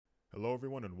Hello,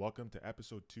 everyone, and welcome to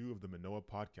episode 2 of the Manoa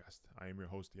podcast. I am your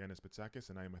host, Yanis Pitsakis,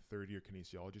 and I am a third-year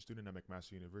kinesiology student at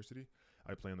McMaster University.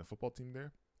 I play on the football team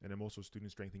there, and I'm also a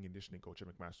student strength and conditioning coach at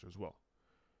McMaster as well.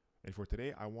 And for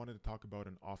today, I wanted to talk about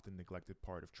an often neglected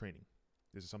part of training.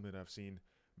 This is something that I've seen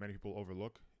many people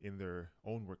overlook in their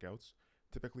own workouts,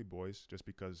 typically boys, just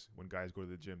because when guys go to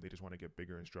the gym, they just want to get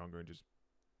bigger and stronger and just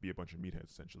be a bunch of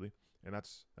meatheads, essentially. And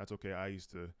that's okay. I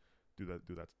used to do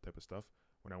that type of stuff.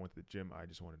 When I went to the gym, I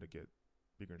just wanted to get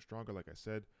bigger and stronger. Like I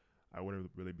said, I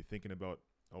wouldn't really be thinking about,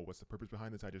 what's the purpose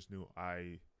behind this? I just knew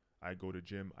I go to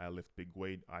gym, I lift big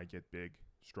weight, I get big,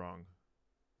 strong,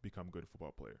 become a good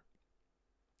football player.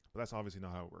 But that's obviously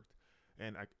not how it worked.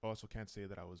 And I also can't say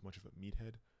that I was much of a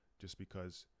meathead, just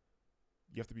because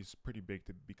you have to be pretty big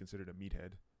to be considered a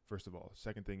meathead, first of all.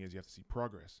 Second thing is you have to see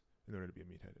progress in order to be a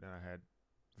meathead. And I had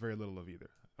very little of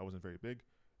either. I wasn't very big,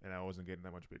 and I wasn't getting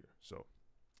that much bigger. So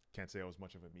can't say I was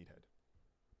much of a meathead.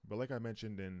 But like I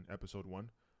mentioned in episode 1,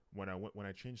 when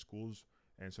I changed schools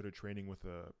and started training with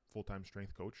a full-time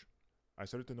strength coach, I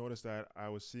started to notice that I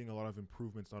was seeing a lot of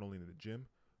improvements not only in the gym,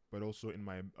 but also in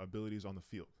my abilities on the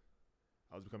field.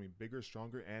 I was becoming bigger,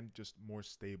 stronger, and just more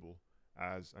stable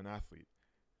as an athlete.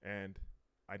 And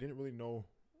I didn't really know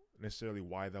necessarily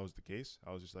why that was the case.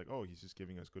 I was just like, oh, he's just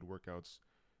giving us good workouts.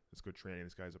 It's good training.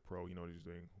 This guy's a pro. You know what he's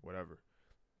doing, whatever.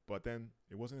 But then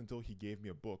it wasn't until he gave me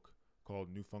a book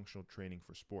called New Functional Training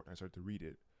for Sport, and I started to read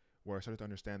it, where I started to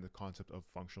understand the concept of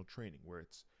functional training, where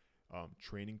it's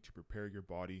training to prepare your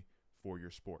body for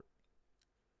your sport.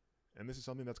 And this is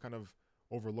something that's kind of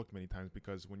overlooked many times,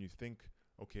 because when you think,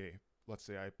 okay, let's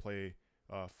say I play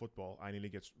football, I need to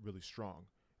get really strong,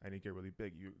 I need to get really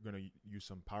big. You're going to use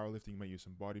some powerlifting, you might use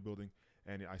some bodybuilding,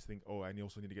 and I think, I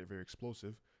also need to get very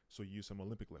explosive, so you use some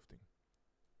Olympic lifting.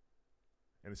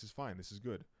 And this is fine, this is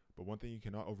good. But one thing you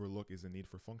cannot overlook is the need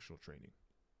for functional training,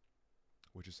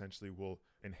 which essentially will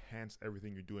enhance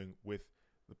everything you're doing with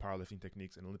the powerlifting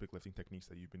techniques and Olympic lifting techniques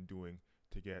that you've been doing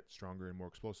to get stronger and more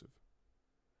explosive.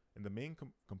 And the main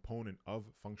component of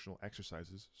functional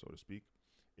exercises, so to speak,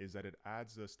 is that it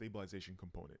adds a stabilization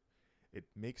component. It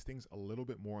makes things a little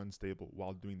bit more unstable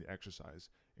while doing the exercise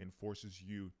and forces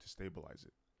you to stabilize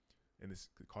it. And this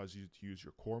causes you to use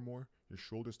your core more, your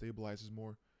shoulder stabilizes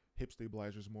more, hip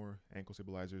stabilizers more, ankle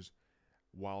stabilizers,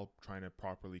 while trying to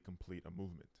properly complete a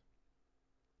movement.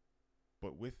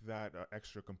 But with that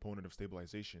extra component of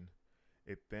stabilization,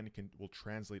 it then will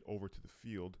translate over to the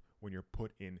field when you're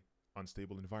put in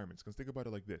unstable environments. Because think about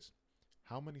it like this.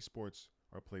 How many sports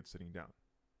are played sitting down?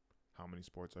 How many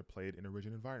sports are played in a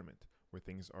rigid environment where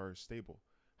things are stable?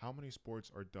 How many sports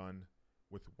are done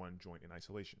with one joint in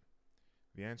isolation?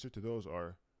 The answer to those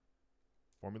are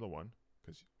Formula One,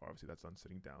 because obviously that's done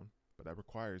sitting down, but that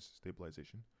requires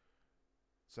stabilization.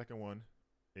 Second one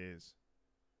is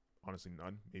honestly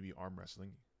none, maybe arm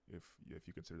wrestling, if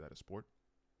you consider that a sport.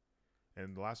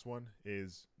 And the last one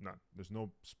is none. There's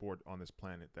no sport on this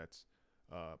planet that's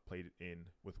played in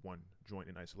with one joint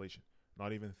in isolation.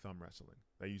 Not even thumb wrestling.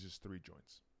 That uses 3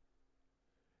 joints.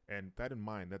 And that in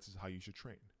mind, that's how you should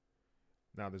train.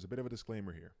 Now, there's a bit of a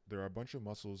disclaimer here. There are a bunch of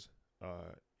muscles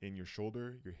in your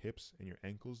shoulder, your hips, and your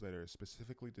ankles that are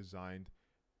specifically designed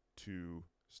to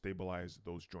stabilize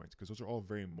those joints, because those are all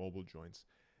very mobile joints,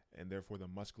 and therefore the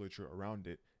musculature around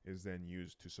it is then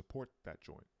used to support that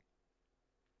joint.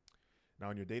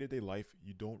 Now, in your day-to-day life,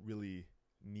 you don't really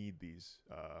need these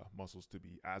muscles to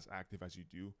be as active as you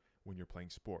do when you're playing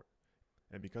sport.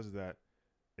 And because of that,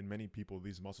 in many people,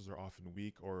 these muscles are often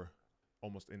weak or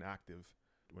almost inactive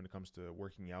when it comes to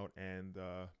working out and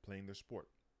playing their sport.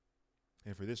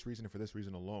 And for this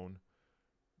reason alone,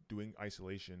 doing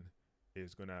isolation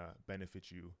is going to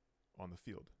benefit you on the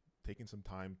field. Taking some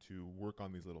time to work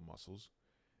on these little muscles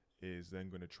is then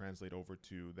going to translate over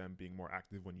to them being more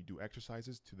active when you do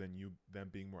exercises, to them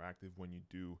being more active when you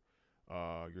do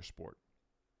your sport.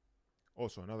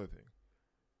 Also, another thing,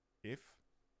 if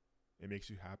it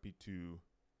makes you happy to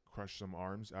crush some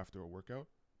arms after a workout,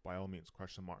 by all means,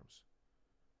 crush some arms.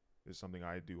 This is something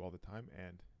I do all the time,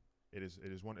 and it is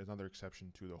another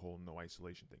exception to the whole no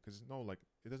isolation thing. Because it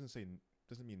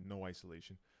doesn't mean no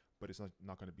isolation, but it's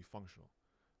not going to be functional.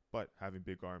 But having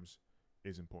big arms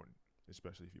is important,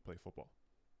 especially if you play football.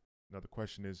 Now the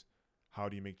question is, how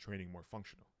do you make training more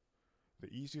functional? The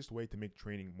easiest way to make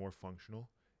training more functional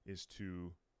is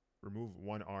to remove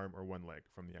one arm or one leg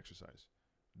from the exercise.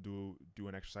 Do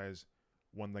an exercise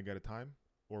one leg at a time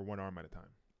or one arm at a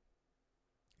time.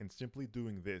 And simply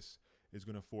doing this is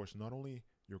going to force not only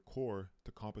your core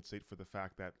to compensate for the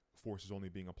fact that force is only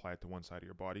being applied to one side of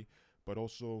your body, but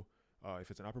also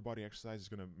if it's an upper body exercise, it's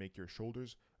going to make your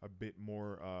shoulders a bit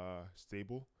more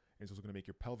stable And it's also going to make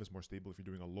your pelvis more stable if you're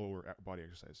doing a lower body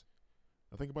exercise.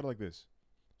 Now think about it like this.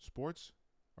 Sports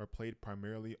are played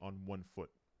primarily on one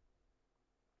foot.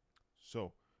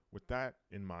 So with that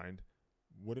in mind,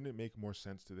 wouldn't it make more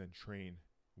sense to then train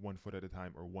one foot at a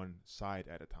time or one side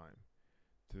at a time,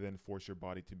 to then force your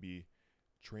body to be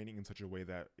training in such a way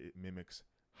that it mimics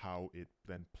how it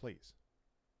then plays?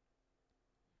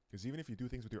 Because even if you do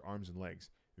things with your arms and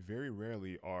legs, very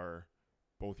rarely are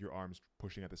both your arms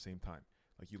pushing at the same time.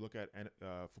 Like you look at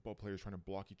football players trying to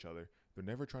block each other, they're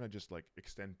never trying to just like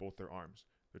extend both their arms.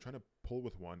 They're trying to pull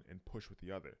with one and push with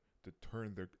the other to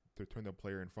turn the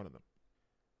player in front of them.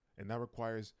 And that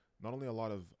requires not only a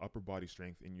lot of upper body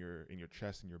strength in your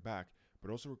chest and your back, but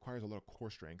also requires a lot of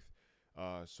core strength,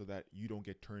 so that you don't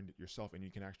get turned yourself and you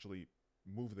can actually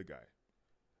move the guy.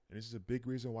 And this is a big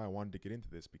reason why I wanted to get into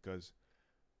this, because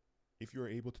if you're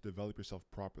able to develop yourself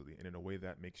properly and in a way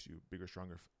that makes you bigger,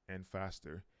 stronger, and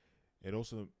faster, it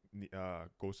also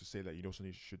goes to say that you also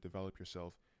should develop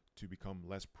yourself to become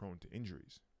less prone to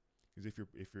injuries. Because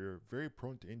if you're very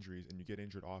prone to injuries and you get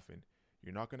injured often,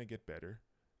 you're not going to get better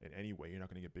in any way. You're not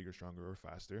going to get bigger, stronger, or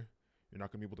faster. You're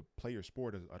not going to be able to play your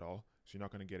sport at all, so you're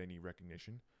not going to get any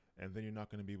recognition, and then you're not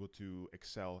going to be able to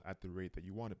excel at the rate that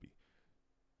you want to be.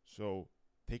 So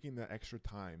taking that extra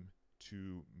time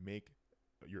to make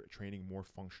your training more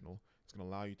functional, it's going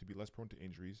to allow you to be less prone to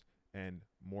injuries and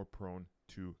more prone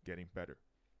to getting better.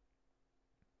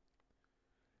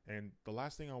 And the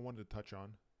last thing I wanted to touch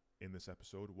on in this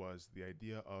episode was the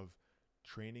idea of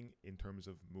training in terms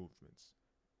of movements,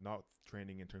 not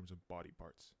training in terms of body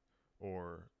parts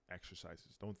or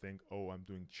exercises. Don't think, oh, I'm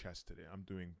doing chest today, I'm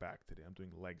doing back today, I'm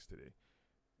doing legs today.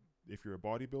 If you're a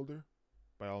bodybuilder,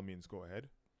 by all means, go ahead.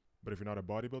 But if you're not a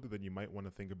bodybuilder, then you might want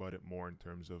to think about it more in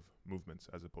terms of movements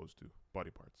as opposed to body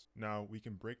parts. Now, we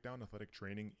can break down athletic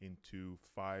training into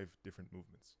 5 different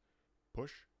movements: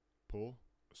 push, pull,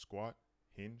 squat,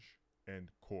 hinge, and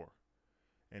core.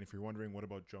 And if you're wondering what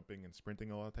about jumping and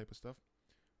sprinting, all that type of stuff,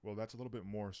 well, that's a little bit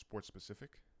more sport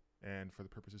specific. And for the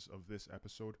purposes of this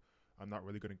episode, I'm not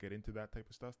really going to get into that type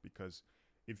of stuff, because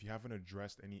if you haven't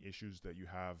addressed any issues that you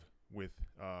have with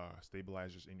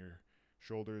stabilizers in your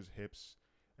shoulders, hips,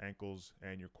 ankles,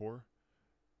 and your core,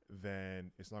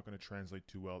 then it's not going to translate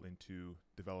too well into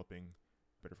developing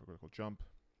better vertical jump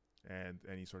and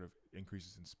any sort of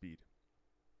increases in speed.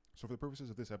 So for the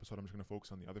purposes of this episode, I'm just going to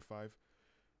focus on the other 5.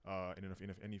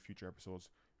 In any future episodes,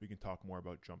 we can talk more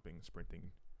about jumping,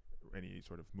 sprinting, any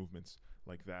sort of movements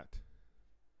like that.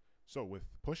 So with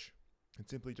push, it's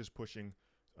simply just pushing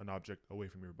an object away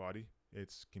from your body.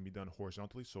 It can be done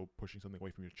horizontally, so pushing something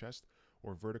away from your chest,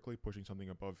 or vertically, pushing something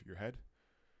above your head.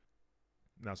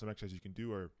 Now, some exercises you can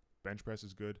do are bench press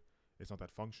is good. It's not that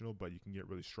functional, but you can get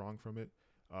really strong from it.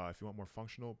 If you want more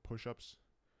functional, push-ups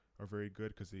are very good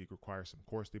because they require some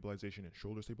core stabilization and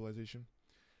shoulder stabilization.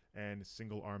 And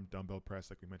single arm dumbbell press,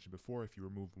 like we mentioned before, if you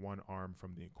remove one arm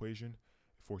from the equation,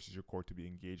 it forces your core to be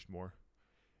engaged more.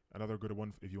 Another good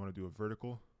one, if you want to do a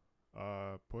vertical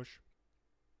push,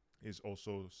 is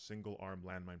also single arm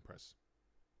landmine press.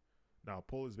 Now,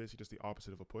 pull is basically just the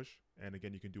opposite of a push. And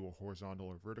again, you can do a horizontal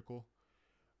or vertical.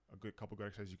 A couple good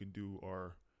exercises you can do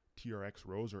are TRX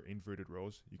rows or inverted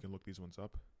rows. You can look these ones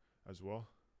up as well.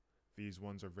 These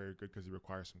ones are very good because they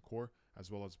require some core, as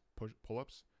well as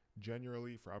pull-ups.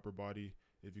 Generally, for upper body,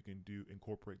 if you can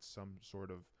incorporate some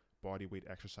sort of body weight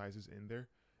exercises in there,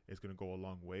 it's going to go a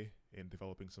long way in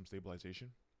developing some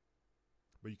stabilization.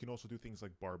 But you can also do things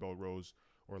like barbell rows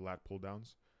or lat pull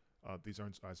downs. These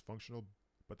aren't as functional,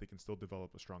 but they can still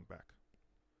develop a strong back.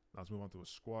 Now let's move on to a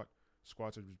squat.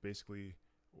 Squats are just basically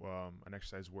an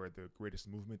exercise where the greatest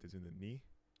movement is in the knee.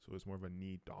 So it's more of a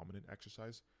knee dominant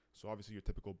exercise. So obviously your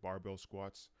typical barbell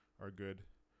squats are good.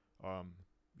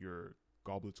 Your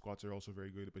goblet squats are also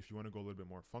very good. But if you want to go a little bit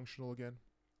more functional again,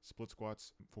 split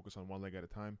squats, focus on one leg at a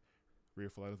time. Rear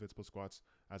full elevate split squats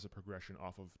as a progression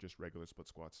off of just regular split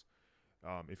squats.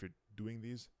 If you're doing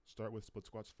these, start with split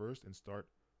squats first and start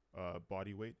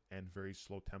body weight and very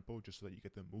slow tempo, just so that you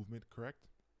get the movement correct.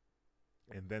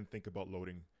 And then think about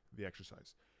loading the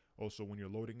exercise. Also, when you're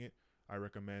loading it, I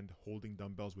recommend holding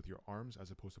dumbbells with your arms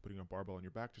as opposed to putting a barbell on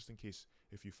your back, just in case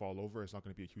if you fall over, it's not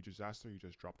going to be a huge disaster. You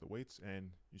just drop the weights and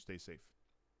you stay safe.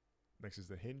 Next is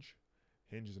the hinge.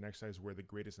 Hinge is an exercise where the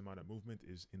greatest amount of movement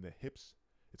is in the hips.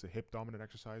 It's a hip dominant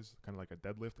exercise, kind of like a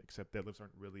deadlift, except deadlifts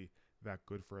aren't really that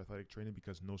good for athletic training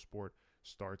because no sport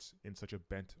starts in such a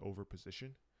bent over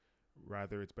position.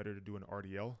 Rather, it's better to do an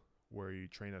RDL where you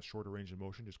train a shorter range of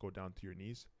motion, just go down to your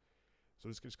knees. So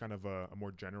this is kind of a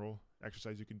more general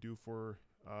exercise you can do for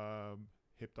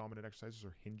hip dominant exercises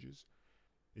or hinges.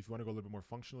 If you want to go a little bit more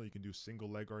functional, you can do single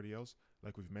leg RDLs.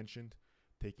 Like we've mentioned,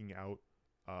 taking out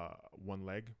one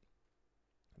leg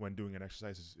when doing an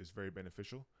exercise is very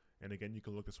beneficial. And again, you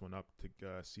can look this one up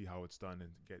to see how it's done and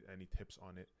get any tips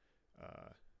on it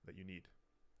that you need.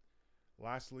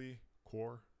 Lastly,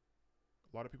 core.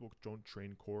 A lot of people don't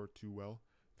train core too well.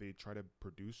 They try to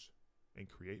produce and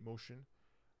create motion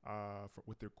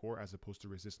with their core as opposed to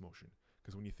resist motion.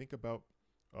 Because when you think about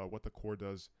what the core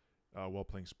does while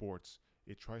playing sports,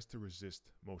 it tries to resist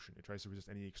motion. It tries to resist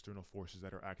any external forces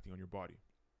that are acting on your body.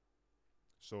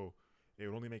 So it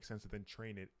would only make sense to then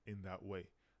train it in that way.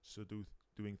 So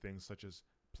doing things such as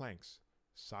planks,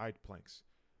 side planks,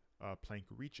 plank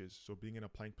reaches. So being in a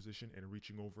plank position and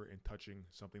reaching over and touching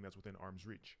something that's within arm's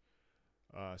reach.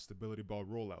 Stability ball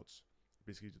rollouts.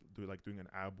 Basically doing an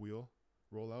ab wheel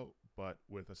rollout, but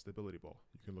with a stability ball.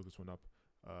 You can look this one up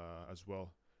as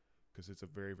well, because it's a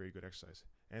very, very good exercise.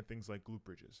 And things like glute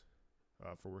bridges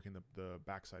for working the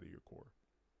backside of your core.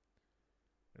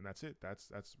 And that's it. That's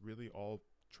really all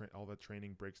that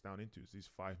training breaks down into is these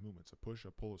 5 movements: a push,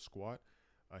 a pull, a squat,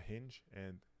 a hinge,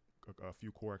 and a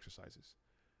few core exercises.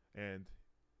 And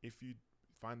if you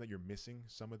find that you're missing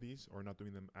some of these or not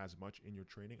doing them as much in your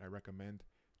training, I recommend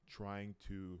trying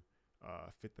to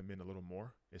fit them in a little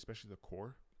more, especially the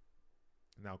core.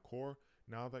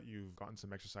 Now that you've gotten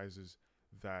some exercises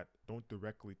that don't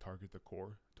directly target the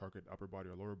core, target upper body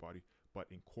or lower body, but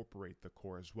incorporate the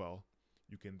core as well,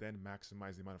 you can then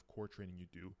maximize the amount of core training you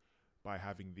do by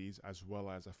having these as well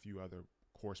as a few other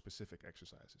core specific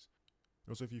exercises.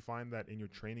 Also, if you find that in your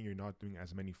training you're not doing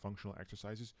as many functional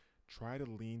exercises, try to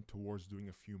lean towards doing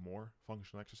a few more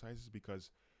functional exercises,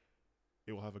 because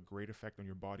it will have a great effect on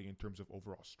your body in terms of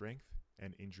overall strength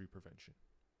and injury prevention.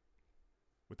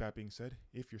 With that being said,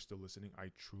 if you're still listening,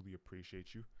 I truly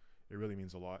appreciate you. It really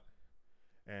means a lot.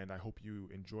 And I hope you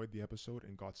enjoyed the episode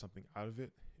and got something out of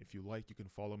it. If you like, you can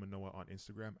follow Manoa on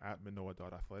Instagram at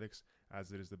manoa.athletics,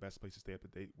 as it is the best place to stay up to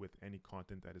date with any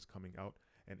content that is coming out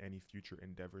and any future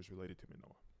endeavors related to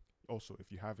Manoa. Also,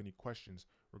 if you have any questions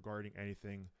regarding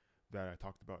anything that I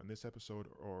talked about in this episode,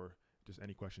 or just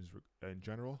any questions in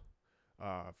general,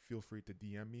 feel free to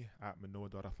DM me at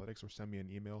manoa.athletics or send me an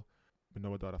email,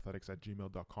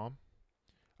 manoa.athletics@gmail.com.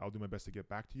 I'll do my best to get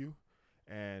back to you.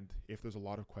 And if there's a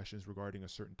lot of questions regarding a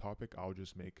certain topic, I'll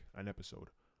just make an episode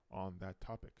on that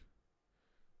topic.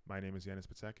 My name is Yanis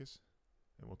Pitsakis,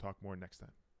 and we'll talk more next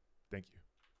time. Thank you.